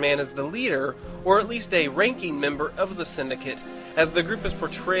well-manicured man is the leader, or at least a ranking member of the Syndicate, as the group is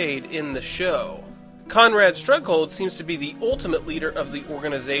portrayed in the show. Conrad Strughold seems to be the ultimate leader of the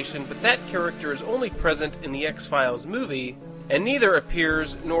organization, but that character is only present in the X-Files movie, and neither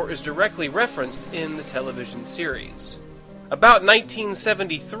appears nor is directly referenced in the television series. About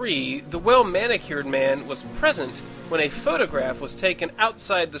 1973, the well-manicured man was present when a photograph was taken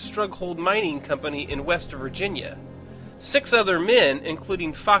outside the Strughold Mining Company in West Virginia. 6 other men,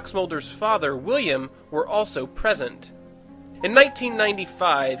 including Fox Mulder's father, William, were also present. In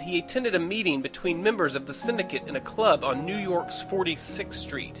 1995, he attended a meeting between members of the Syndicate in a club on New York's 46th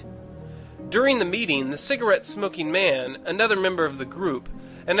Street. During the meeting, the cigarette-smoking man, another member of the group,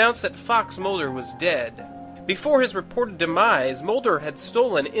 announced that Fox Mulder was dead. Before his reported demise, Mulder had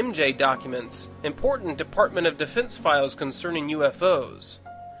stolen MJ documents, important Department of Defense files concerning UFOs.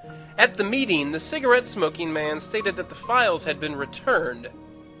 At the meeting, the cigarette-smoking man stated that the files had been returned.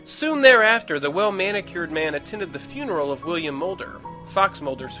 Soon thereafter, the well-manicured man attended the funeral of William Mulder, Fox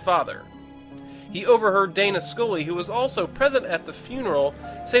Mulder's father. He overheard Dana Scully, who was also present at the funeral,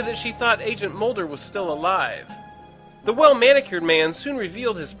 say that she thought Agent Mulder was still alive. The well-manicured man soon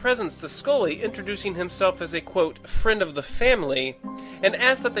revealed his presence to Scully, introducing himself as a, quote, friend of the family, and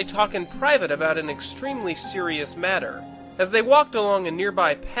asked that they talk in private about an extremely serious matter. As they walked along a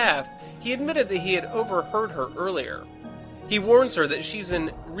nearby path, he admitted that he had overheard her earlier. He warns her that she's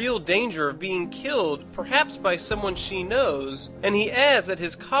in real danger of being killed, perhaps by someone she knows, and he adds that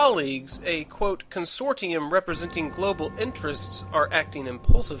his colleagues, a, quote, consortium representing global interests, are acting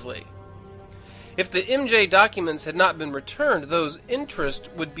impulsively. If the MJ documents had not been returned, those interests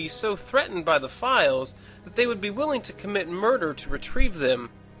would be so threatened by the files that they would be willing to commit murder to retrieve them.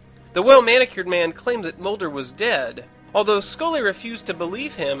 The well-manicured man claimed that Mulder was dead. Although Scully refused to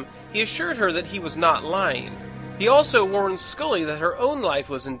believe him, he assured her that he was not lying. He also warned Scully that her own life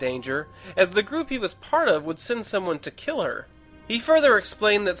was in danger, as the group he was part of would send someone to kill her. He further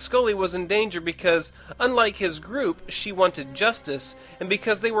explained that Scully was in danger because, unlike his group, she wanted justice, and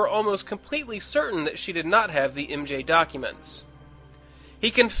because they were almost completely certain that she did not have the MJ documents.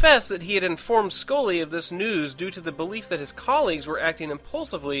 He confessed that he had informed Scully of this news due to the belief that his colleagues were acting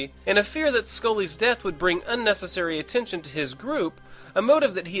impulsively and a fear that Scully's death would bring unnecessary attention to his group, a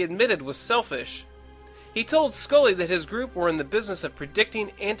motive that he admitted was selfish. He told Scully that his group were in the business of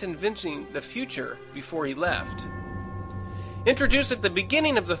predicting and inventing the future before he left. Introduced at the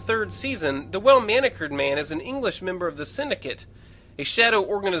beginning of the third season, the Well-Manicured Man is an English member of the Syndicate, a shadow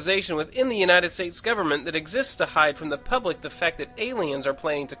organization within the United States government that exists to hide from the public the fact that aliens are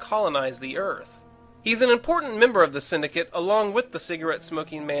planning to colonize the Earth. He's an important member of the Syndicate, along with the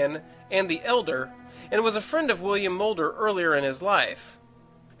cigarette-smoking man and the Elder, and was a friend of William Mulder earlier in his life.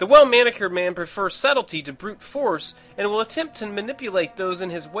 The Well-Manicured Man prefers subtlety to brute force and will attempt to manipulate those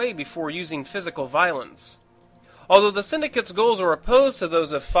in his way before using physical violence. Although the Syndicate's goals are opposed to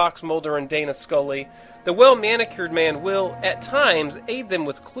those of Fox Mulder and Dana Scully, the Well-Manicured Man will, at times, aid them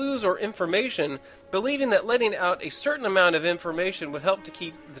with clues or information, believing that letting out a certain amount of information would help to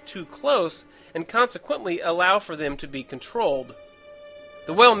keep the two close and consequently allow for them to be controlled.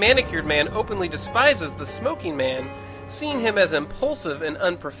 The Well-Manicured Man openly despises the Smoking Man, seeing him as impulsive and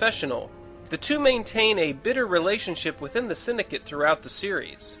unprofessional. The two maintain a bitter relationship within the Syndicate throughout the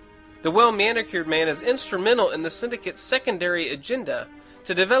series. The Well-Manicured Man is instrumental in the Syndicate's secondary agenda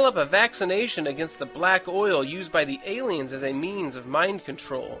to develop a vaccination against the black oil used by the aliens as a means of mind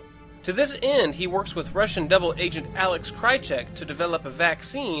control. To this end, he works with Russian double agent Alex Krycek to develop a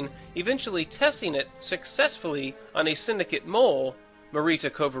vaccine, eventually testing it successfully on a Syndicate mole, Marita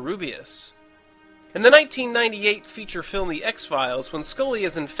Covarrubias. In the 1998 feature film The X-Files, when Scully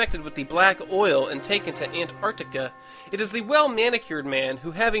is infected with the black oil and taken to Antarctica, it is the Well-Manicured Man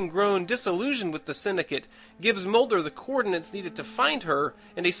who, having grown disillusioned with the Syndicate, gives Mulder the coordinates needed to find her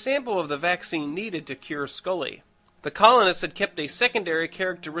and a sample of the vaccine needed to cure Scully. The colonists had kept a secondary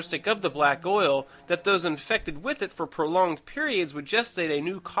characteristic of the black oil, that those infected with it for prolonged periods would gestate a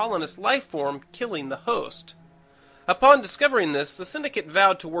new colonist life form, killing the host. Upon discovering this, the Syndicate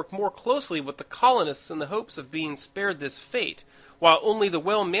vowed to work more closely with the colonists in the hopes of being spared this fate, while only the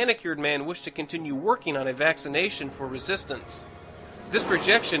Well-Manicured Man wished to continue working on a vaccination for resistance. This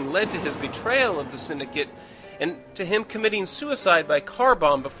rejection led to his betrayal of the Syndicate and to him committing suicide by car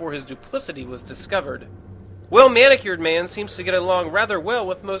bomb before his duplicity was discovered. Well-Manicured Man seems to get along rather well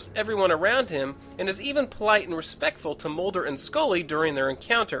with most everyone around him and is even polite and respectful to Mulder and Scully during their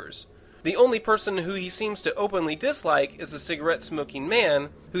encounters. The only person who he seems to openly dislike is the cigarette-smoking man,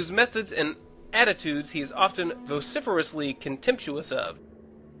 whose methods and attitudes he is often vociferously contemptuous of.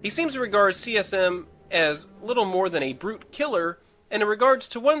 He seems to regard CSM as little more than a brute killer, and in regards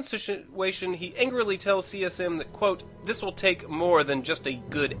to one situation, he angrily tells CSM that, quote, "This will take more than just a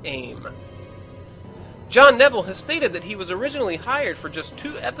good aim." John Neville has stated that he was originally hired for just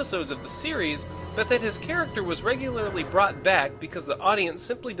 2 episodes of the series, but that his character was regularly brought back because the audience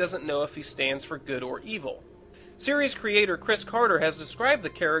simply doesn't know if he stands for good or evil. Series creator Chris Carter has described the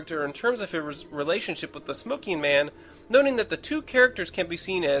character in terms of his relationship with the Smoking Man, noting that the two characters can be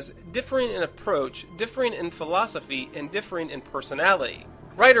seen as differing in approach, differing in philosophy, and differing in personality.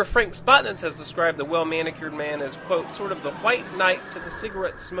 Writer Frank Spotnitz has described the Well-Manicured Man as, quote, sort of the white knight to the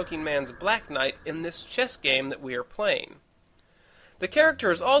cigarette-smoking man's black knight in this chess game that we are playing. The character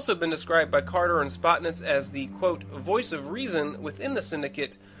has also been described by Carter and Spotnitz as the, quote, voice of reason within the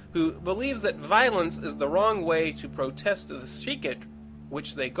Syndicate, who believes that violence is the wrong way to protest the secret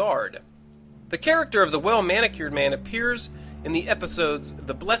which they guard. The character of the Well-Manicured Man appears in the episodes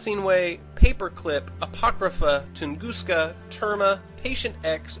The Blessing Way, Paperclip, Apocrypha, Tunguska, Terma, Patient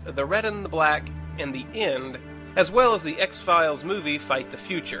X, The Red and the Black, and The End, as well as the X-Files movie Fight the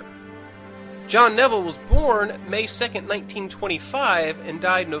Future. John Neville was born May 2, 1925, and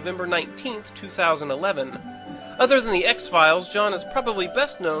died November 19, 2011. Other than the X-Files, John is probably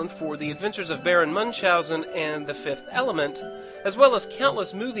best known for The Adventures of Baron Munchausen and The Fifth Element, as well as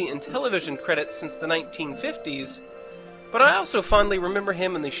countless movie and television credits since the 1950s, but I also fondly remember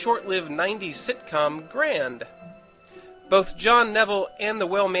him in the short-lived 90s sitcom Grand. Both John Neville and the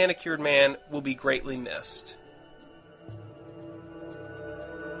Well-Manicured Man will be greatly missed.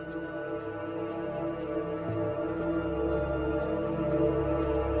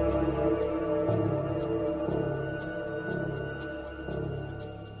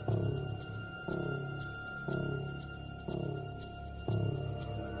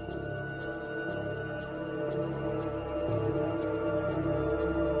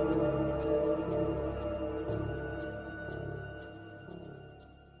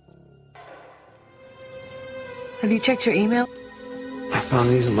 Have you checked your email? I found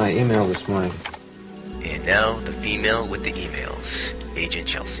these in my email this morning. And now, the female with the emails, Agent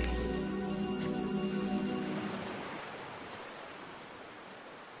Chelsea.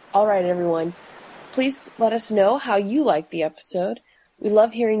 All right, everyone. Please let us know how you liked the episode. We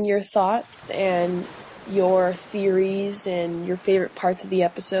love hearing your thoughts and your theories and your favorite parts of the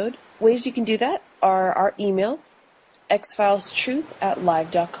episode. Ways you can do that are our email,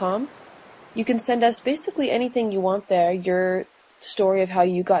 xfilestruth@live.com. You can send us basically anything you want there, your story of how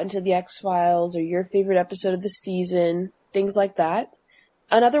you got into the X-Files or your favorite episode of the season, things like that.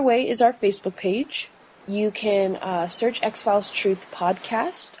 Another way is our Facebook page. You can search X-Files Truth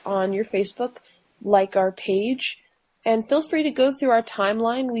Podcast on your Facebook, like our page, and feel free to go through our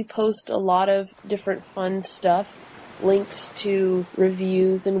timeline. We post a lot of different fun stuff, links to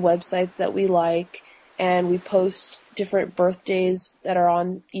reviews and websites that we like, and we post different birthdays that are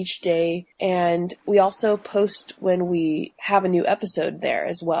on each day, and we also post when we have a new episode there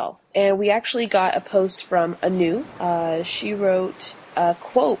as well. And we actually got a post from Anu. She wrote a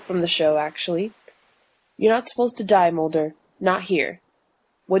quote from the show, actually. "You're not supposed to die, Mulder. Not here."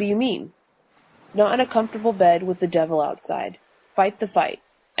 "What do you mean?" "Not in a comfortable bed with the devil outside. Fight the fight."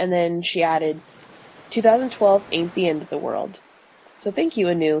 And then she added, 2012 ain't the end of the world. So thank you,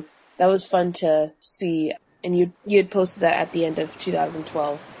 Anu. That was fun to see. And you had posted that at the end of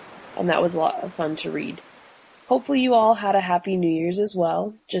 2012. And that was a lot of fun to read. Hopefully you all had a happy New Year's as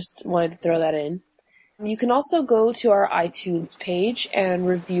well. Just wanted to throw that in. You can also go to our iTunes page and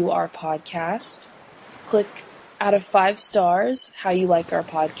review our podcast. Click out of 5 stars how you like our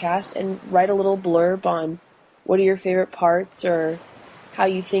podcast and write a little blurb on what are your favorite parts or how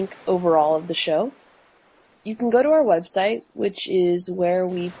you think overall of the show. You can go to our website, which is where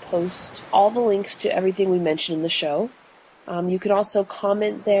we post all the links to everything we mentioned in the show. You can also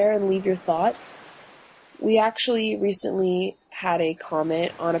comment there and leave your thoughts. We actually recently had a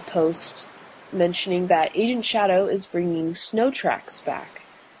comment on a post mentioning that Agent Shadow is bringing Snow Tracks back,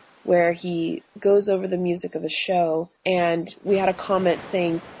 where he goes over the music of the show, and we had a comment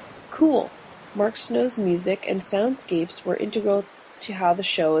saying, "Cool, Mark Snow's music and soundscapes were integral to how the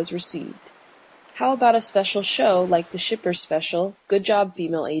show is received. How about a special show like the Shipper Special, Good Job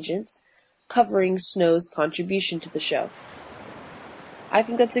Female Agents, covering Snow's contribution to the show?" I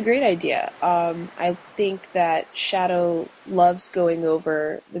think that's a great idea. I think that Shadow loves going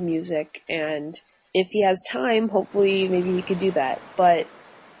over the music, and if he has time, hopefully maybe he could do that. But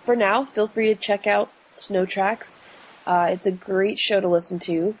for now, feel free to check out Snow Tracks. It's a great show to listen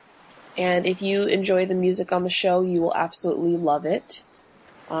to, and if you enjoy the music on the show, you will absolutely love it.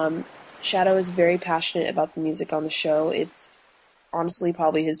 Shadow is very passionate about the music on the show. It's honestly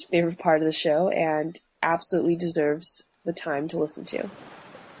probably his favorite part of the show, and absolutely deserves the time to listen to.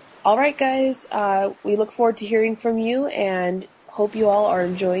 Alright guys, we look forward to hearing from you, and hope you all are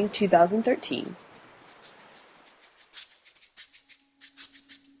enjoying 2013.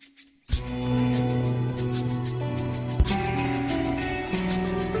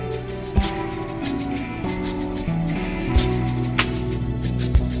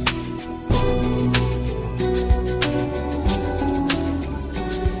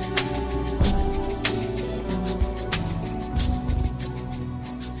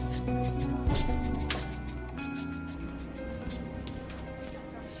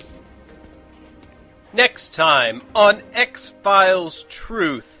 Next time on X-Files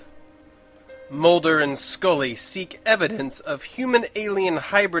Truth, Mulder and Scully seek evidence of human-alien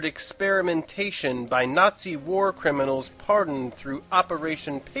hybrid experimentation by Nazi war criminals pardoned through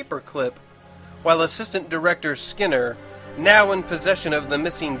Operation Paperclip, while Assistant Director Skinner, now in possession of the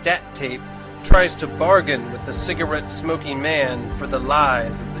missing DAT tape, tries to bargain with the cigarette-smoking man for the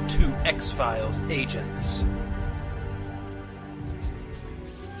lives of the 2 X-Files agents.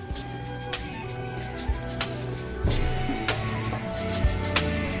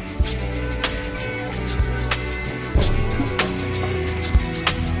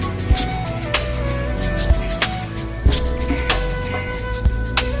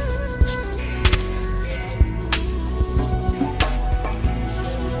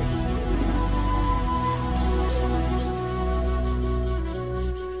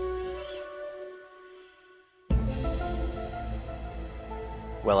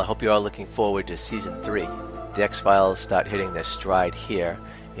 Well, I hope you're all looking forward to Season 3. The X-Files start hitting their stride here,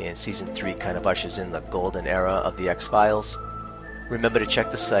 and Season 3 kind of ushers in the golden era of the X-Files. Remember to check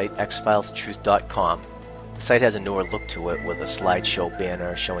the site, xfilestruth.com. The site has a newer look to it with a slideshow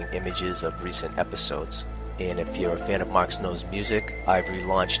banner showing images of recent episodes. And if you're a fan of Mark Snow's music, I've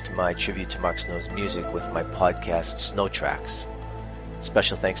relaunched my tribute to Mark Snow's music with my podcast, Snow Tracks.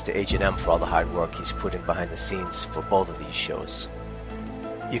 Special thanks to Agent M for all the hard work he's put in behind the scenes for both of these shows.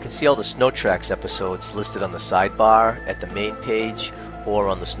 You can see all the Snow Tracks episodes listed on the sidebar at the main page or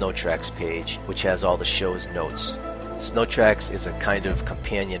on the Snow Tracks page, which has all the show's notes. Snow Tracks is a kind of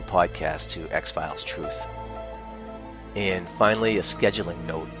companion podcast to X-Files Truth. And finally, a scheduling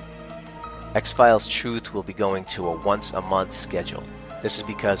note. X-Files Truth will be going to a once-a-month schedule. This is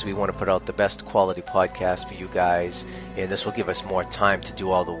because we want to put out the best quality podcast for you guys, and this will give us more time to do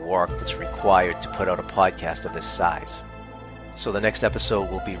all the work that's required to put out a podcast of this size. So the next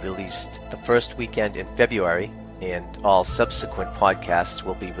episode will be released the first weekend in February, and all subsequent podcasts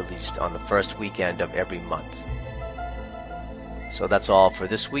will be released on the first weekend of every month. So that's all for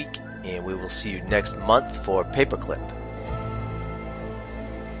this week, and we will see you next month for Paperclip.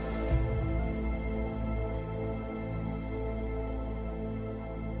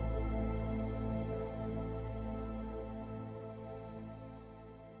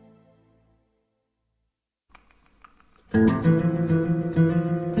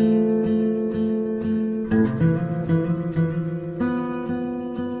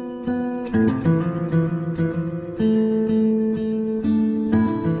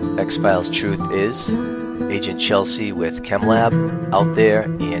 X-Files Truth is Agent Chelsea with ChemLab, Out There,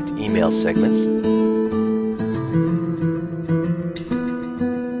 and email segments.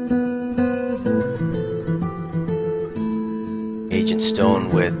 Agent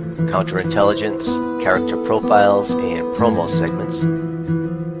Stone with counterintelligence, character profiles, and promo segments.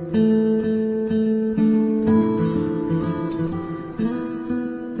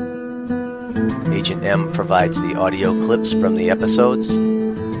 Agent M provides the audio clips from the episodes.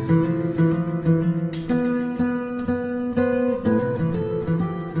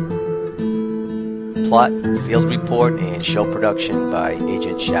 Plot, field report, and show production by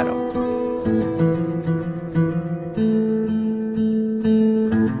Agent Shadow.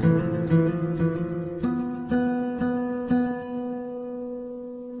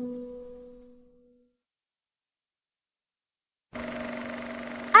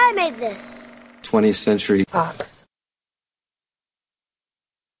 I made this. 20th Century Fox.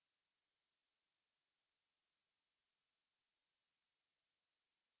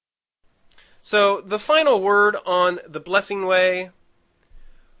 So, the final word on The Blessing Way.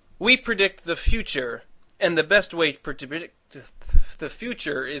 We predict the future, and the best way to predict the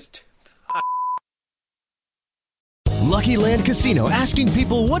future is to... Lucky Land Casino, asking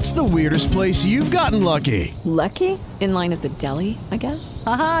people, what's the weirdest place you've gotten lucky? Lucky? In line at the deli, I guess?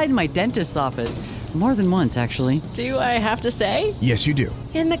 Aha, in my dentist's office. More than once, actually. Do I have to say? Yes, you do.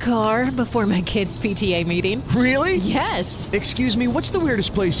 In the car before my kids' PTA meeting. Really? Yes. Excuse me, what's the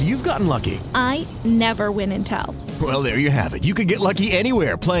weirdest place you've gotten lucky? I never win and tell. Well, there you have it. You can get lucky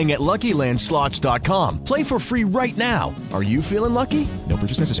anywhere, playing at LuckyLandSlots.com. Play for free right now. Are you feeling lucky? No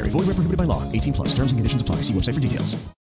purchase necessary. Void where prohibited by law. 18+. Terms and conditions apply. See website for details.